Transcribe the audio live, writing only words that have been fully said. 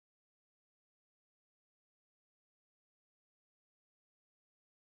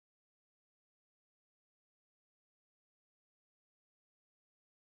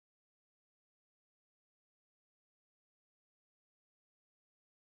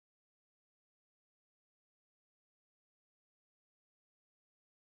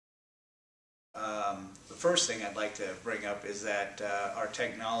The first thing I'd like to bring up is that our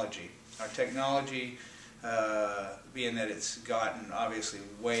technology, being that it's gotten obviously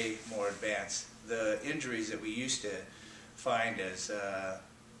way more advanced, the injuries that we used to find as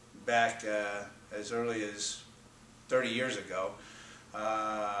back as early as 30 years ago,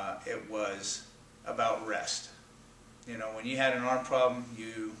 it was about rest. You know, when you had an arm problem,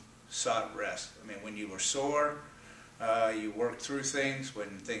 you sought rest. I mean, when you were sore, you worked through things. When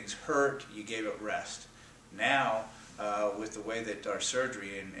things hurt, you gave it rest. Now, with the way that our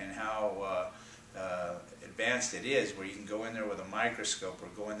surgery and how advanced it is, where you can go in there with a microscope or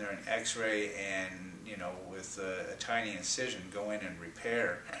go in there and x-ray and, you know, with a tiny incision go in and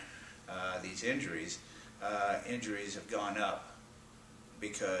repair these injuries, injuries have gone up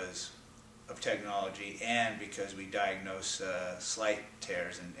because of technology and because we diagnose slight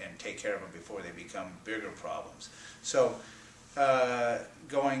tears and take care of them before they become bigger problems. So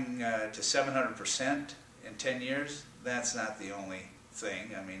going to 700% in 10 years, that's not the only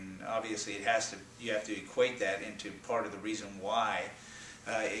thing. I mean, obviously it has to, you have to equate that into part of the reason why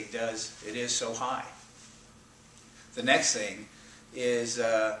it is so high. The next thing is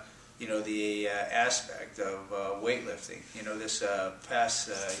you know, the aspect of weightlifting. You know, this past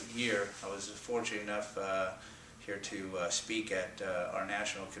year, I was fortunate enough here to speak at our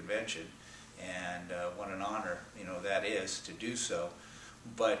national convention, and what an honor, you know, that is to do so.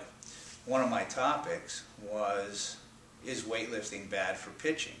 But one of my topics was, is weightlifting bad for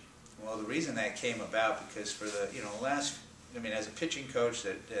pitching? Well, the reason that came about because for the, you know, last, I mean, as a pitching coach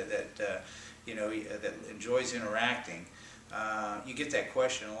that you know, that enjoys interacting, you get that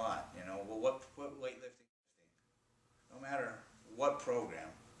question a lot. You know, well, what weightlifting? No matter what program,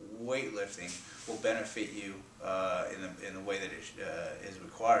 weightlifting will benefit you in the way that it is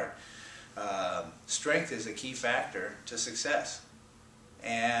required. Strength is a key factor to success,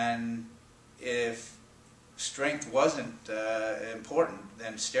 and if strength wasn't important,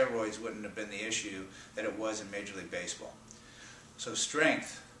 then steroids wouldn't have been the issue that it was in Major League Baseball. So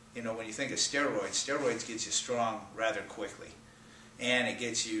strength, you know, when you think of steroids, steroids gets you strong rather quickly, and it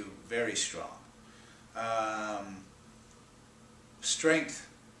gets you very strong. Strength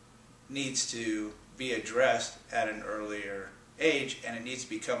needs to be addressed at an earlier age, and it needs to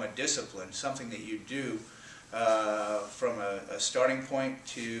become a discipline, something that you do from a starting point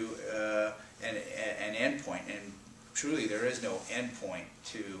to an end point. And truly there is no end point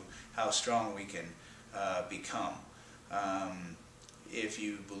to how strong we can become. If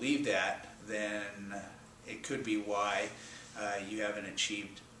you believe that, then it could be why you haven't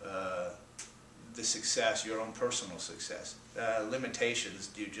achieved the success, your own personal success. Limitations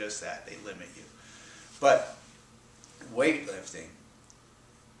do just that, they limit you. But weightlifting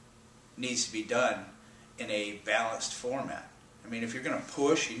needs to be done in a balanced format. I mean, if you're going to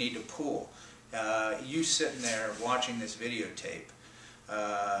push, you need to pull. You sitting there watching this videotape,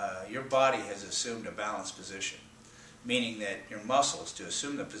 your body has assumed a balanced position, meaning that your muscles, to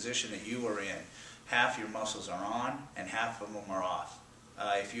assume the position that you are in, half your muscles are on and half of them are off.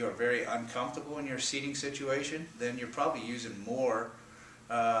 If you are very uncomfortable in your seating situation, then you're probably using more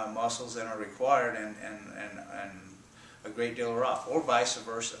muscles than are required, and a great deal are off, or vice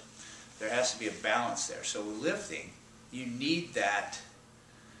versa. There has to be a balance there. So with lifting, you need that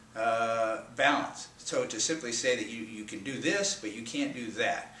balance. So to simply say that you can do this, but you can't do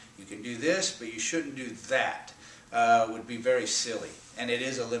that, you can do this, but you shouldn't do that, would be very silly. And it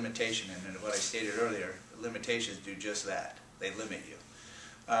is a limitation, and what I stated earlier, limitations do just that. They limit you.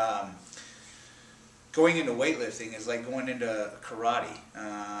 Going into weightlifting is like going into karate.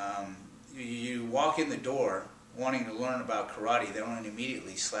 You walk in the door wanting to learn about karate, they don't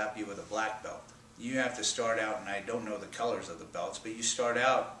immediately slap you with a black belt. You have to start out, and I don't know the colors of the belts, but you start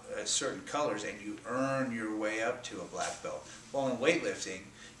out at certain colors and you earn your way up to a black belt. Well, in weightlifting,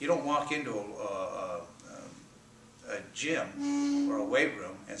 you don't walk into a gym or a weight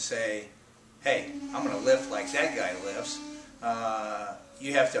room and say, hey, I'm going to lift like that guy lifts.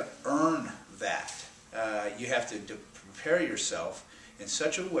 You have to earn that. You have to prepare yourself in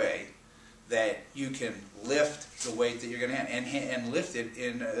such a way that you can lift the weight that you're going to have, and lift it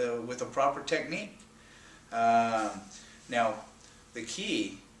in with a proper technique. Now, the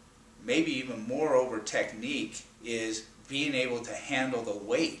key, maybe even more over technique, is being able to handle the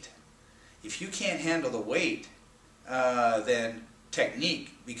weight. If you can't handle the weight, then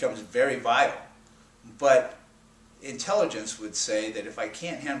technique becomes very vital. But intelligence would say that if I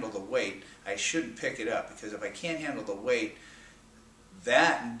can't handle the weight, I shouldn't pick it up, because if I can't handle the weight,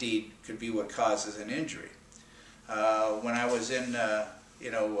 that indeed could be what causes an injury. When I was in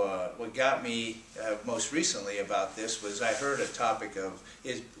what got me most recently about this was I heard a topic of,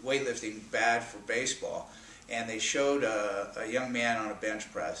 is weightlifting bad for baseball? And they showed a young man on a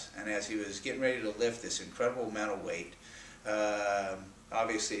bench press, and as he was getting ready to lift this incredible amount of weight,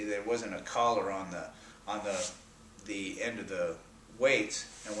 obviously there wasn't a collar on the end of the weights,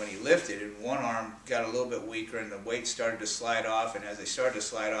 and when he lifted it, one arm got a little bit weaker and the weight started to slide off, and as they started to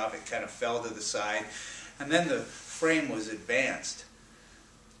slide off it kind of fell to the side, and then the frame was advanced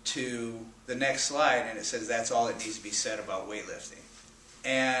to the next slide, and it says that's all that needs to be said about weightlifting.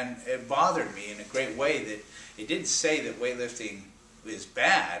 And it bothered me in a great way that it didn't say that weightlifting is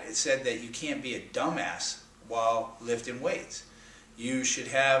bad. It said that you can't be a dumbass while lifting weights. You should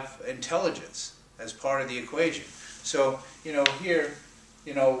have intelligence as part of the equation. So, here,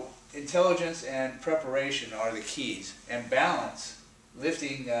 intelligence and preparation are the keys, and balance,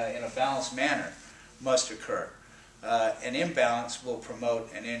 lifting in a balanced manner, must occur. An imbalance will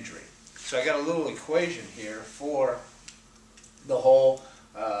promote an injury. So I got a little equation here for the whole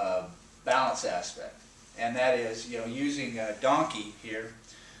balance aspect, and that is, using a donkey here,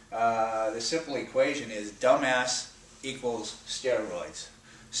 the simple equation is dumbass equals steroids.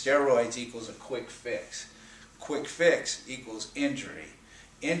 Steroids equals a quick fix. Quick fix equals injury.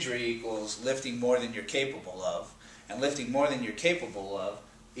 Injury equals lifting more than you're capable of, and lifting more than you're capable of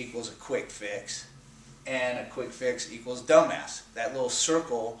equals a quick fix, and a quick fix equals dumbass. That little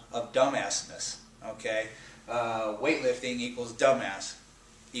circle of dumbassness, okay? Weightlifting equals dumbass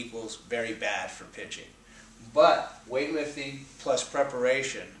equals very bad for pitching. But weightlifting plus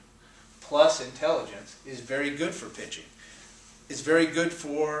preparation plus intelligence is very good for pitching. It's very good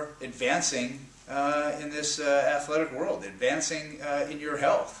for advancing in this athletic world, advancing in your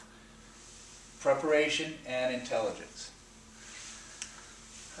health. Preparation and intelligence.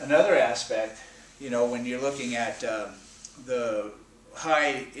 Another aspect, when you're looking at the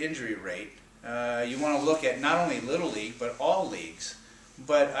high injury rate, you want to look at not only Little League, but all leagues.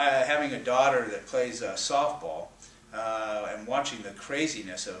 But having a daughter that plays softball and watching the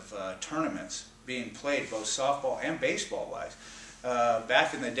craziness of tournaments being played, both softball and baseball-wise,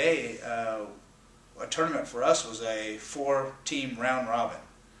 back in the day, a tournament for us was a 4-team round robin.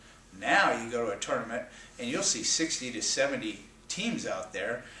 Now you go to a tournament and you'll see 60 to 70 teams out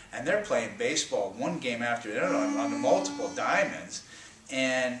there, and they're playing baseball one game after the other on the multiple diamonds.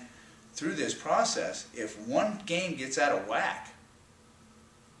 And through this process, if one game gets out of whack,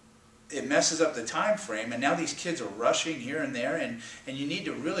 it messes up the time frame, and now these kids are rushing here and there, and you need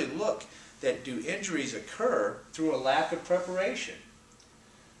to really look that do injuries occur through a lack of preparation.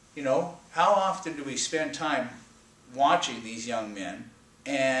 How often do we spend time watching these young men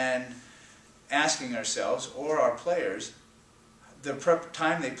and asking ourselves, or our players, the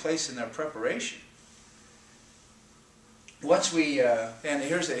time they place in their preparation? Once we, and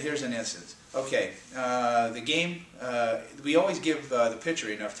here's an instance. Okay, the game, we always give the pitcher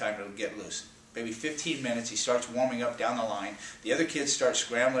enough time to get loose. Maybe 15 minutes, he starts warming up down the line. The other kids start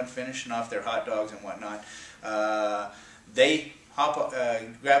scrambling, finishing off their hot dogs and whatnot. They hop up,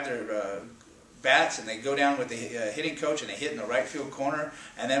 grab their bats, and they go down with the hitting coach, and they hit in the right field corner.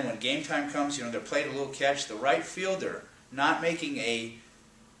 And then when game time comes, they're played a little catch. The right fielder, not making a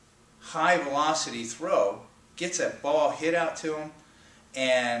high velocity throw, gets that ball hit out to him,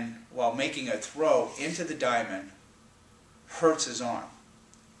 and while making a throw into the diamond, hurts his arm.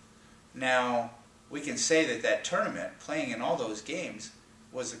 Now, we can say that that tournament, playing in all those games,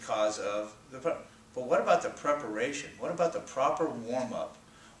 was the cause of the problem. But what about the preparation? What about the proper warm-up?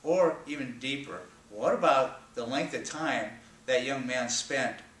 Or even deeper, what about the length of time that young man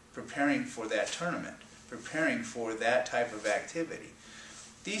spent preparing for that tournament, preparing for that type of activity?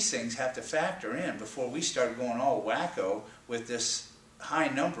 These things have to factor in before we start going all wacko with this high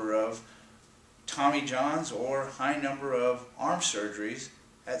number of Tommy Johns or high number of arm surgeries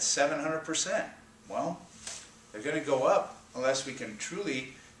at 700%. Well, they're going to go up unless we can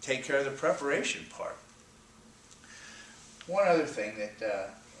truly take care of the preparation part. One other thing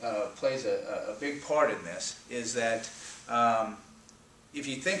that plays a big part in this is that if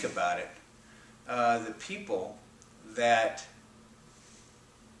you think about it, the people that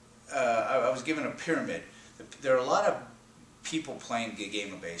I was given a pyramid. There are a lot of people playing the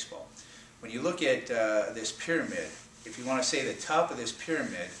game of baseball. When you look at this pyramid, if you want to say the top of this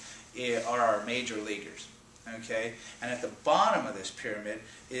pyramid are our major leaguers, okay? And at the bottom of this pyramid,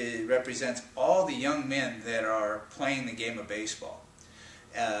 it represents all the young men that are playing the game of baseball.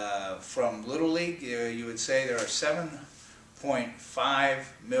 From Little League, you would say there are 7.5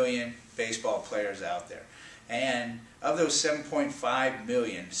 million baseball players out there. And of those 7.5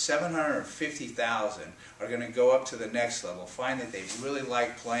 million, 750,000 are going to go up to the next level, find that they really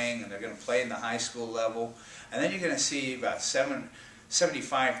like playing, and they're going to play in the high school level. And then you're going to see about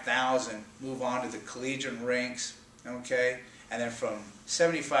 75,000 move on to the collegiate ranks, okay? And then from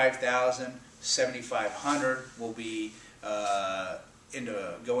 75,000, 7,500 will be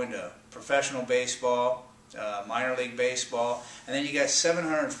go into professional baseball, minor league baseball, and then you got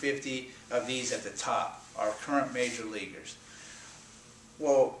 750 of these at the top, our current major leaguers.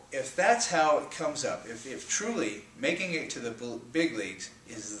 Well, if that's how it comes up, if truly making it to the big leagues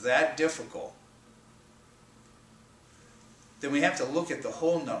is that difficult, then we have to look at the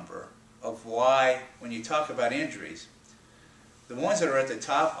whole number of why, when you talk about injuries, the ones that are at the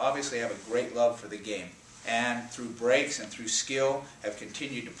top obviously have a great love for the game, and through breaks and through skill have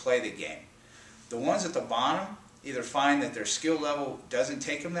continued to play the game. The ones at the bottom either find that their skill level doesn't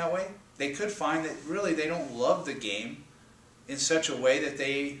take them that way. They could find that really they don't love the game in such a way that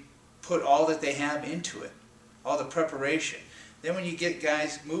they put all that they have into it, all the preparation. Then when you get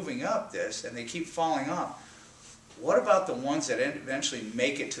guys moving up this and they keep falling off, what about the ones that eventually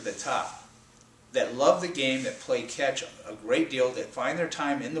make it to the top? That love the game, that play catch a great deal, that find their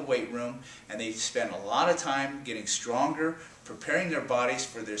time in the weight room, and they spend a lot of time getting stronger, preparing their bodies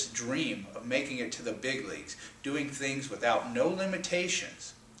for this dream of making it to the big leagues, doing things without no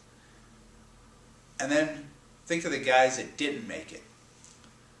limitations. And then think of the guys that didn't make it,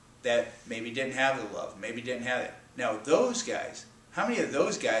 that maybe didn't have the love, maybe didn't have it. Now those guys, how many of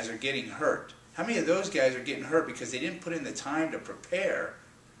those guys are getting hurt? How many of those guys are getting hurt because they didn't put in the time to prepare?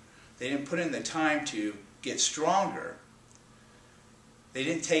 They didn't put in the time to get stronger. They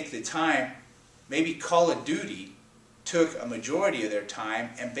didn't take the time. Maybe Call of Duty took a majority of their time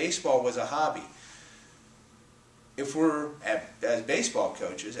and baseball was a hobby. If we're, as baseball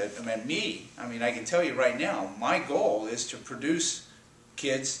coaches, I can tell you right now, my goal is to produce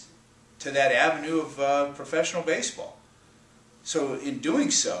kids to that avenue of professional baseball. So in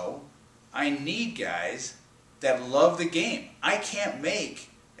doing so, I need guys that love the game. I can't make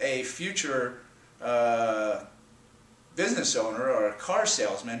a future business owner or a car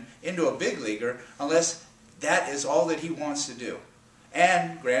salesman into a big leaguer unless that is all that he wants to do.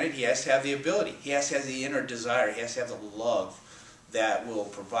 And granted, he has to have the ability. He has to have the inner desire. He has to have the love that will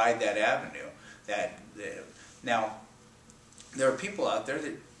provide that avenue. Now, there are people out there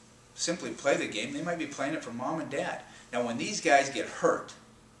that simply play the game. They might be playing it for mom and dad. Now, when these guys get hurt,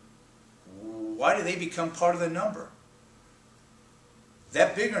 why do they become part of the number?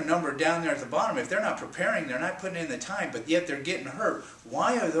 That bigger number down there at the bottom, if they're not preparing, they're not putting in the time, but yet they're getting hurt,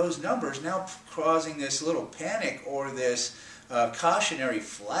 why are those numbers now causing this little panic or this cautionary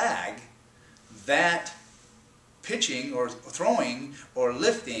flag that pitching or throwing or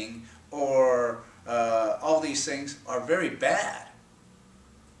lifting or all these things are very bad?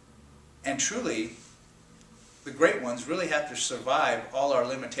 And truly, the great ones really have to survive all our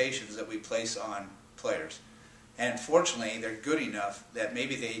limitations that we place on players. And fortunately, they're good enough that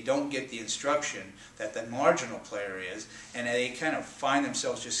maybe they don't get the instruction that the marginal player is, and they kind of find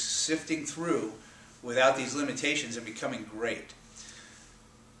themselves just sifting through without these limitations and becoming great.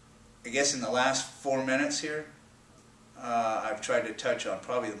 I guess in the last 4 minutes here, I've tried to touch on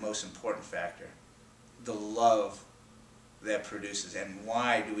probably the most important factor, the love that produces. And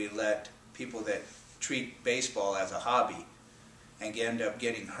why do we let people that treat baseball as a hobby and end up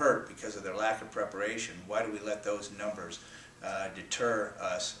getting hurt because of their lack of preparation? Why do we let those numbers deter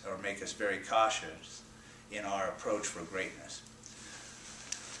us or make us very cautious in our approach for greatness?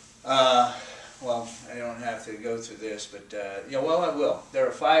 Well, I don't have to go through this, but well, I will. There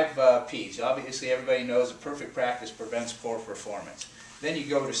are 5 P's. Obviously, everybody knows that perfect practice prevents poor performance. Then you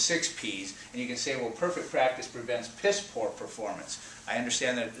go to 6 P's, and you can say, well, perfect practice prevents piss poor performance. I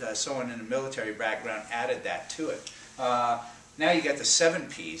understand that someone in a military background added that to it. Now you got the 7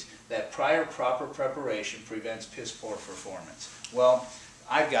 P's, that prior proper preparation prevents piss poor performance. Well,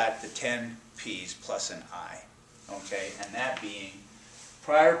 I've got the 10 P's plus an I, okay, and that being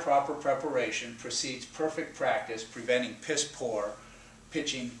prior proper preparation precedes perfect practice preventing piss poor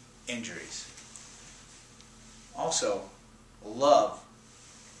pitching injuries. Also, love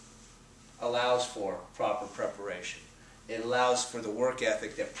allows for proper preparation. It allows for the work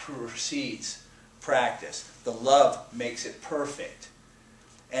ethic that precedes practice. The love makes it perfect.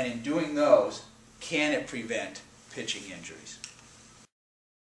 And in doing those, can it prevent pitching injuries?